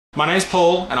My name's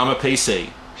Paul and I'm a PC,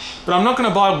 but I'm not going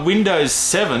to buy Windows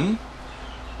 7.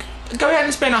 Go out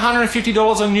and spend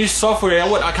 $150 on new software.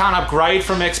 I can't upgrade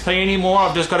from XP anymore.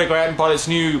 I've just got to go out and buy this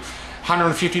new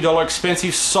 $150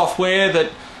 expensive software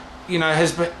that, you know,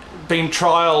 has been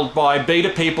trialed by beta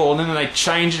people, and then they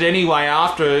change it anyway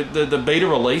after the beta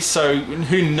release, so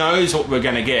who knows what we're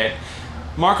going to get.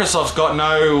 Microsoft's got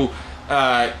no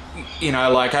you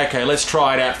know, like, okay, let's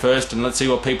try it out first and let's see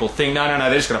what people think. No,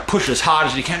 they're just going to push as hard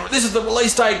as you can. This is the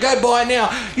release date, go buy it now.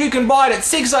 You can buy it at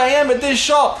 6 AM at this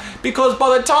shop, because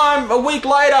by the time a week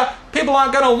later, people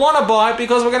aren't going to want to buy it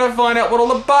because we're going to find out what all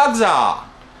the bugs are.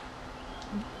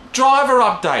 Driver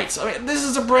updates. I mean, this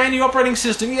is a brand new operating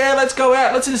system. Yeah, let's go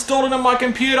out, let's install it on my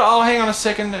computer. Oh, hang on a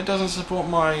second, it doesn't support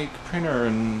my printer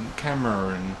and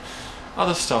camera and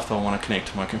other stuff that I want to connect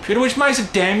to my computer, which makes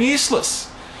it damn useless.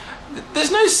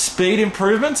 There's no speed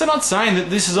improvements. They're not saying that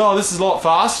this is a lot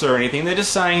faster or anything. They're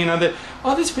just saying, you know, that,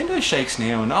 oh, this window shakes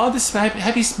now, and oh, this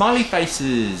happy smiley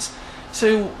faces.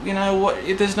 So, you know what,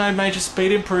 if there's no major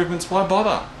speed improvements, why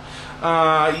bother?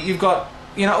 You've got,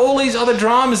 you know, all these other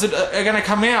dramas that are going to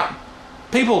come out.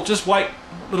 People, just wait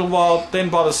a little while, then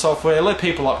buy the software, let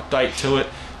people update to it.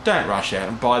 Don't rush out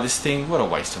and buy this thing. What a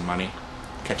waste of money.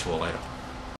 Catch you all later.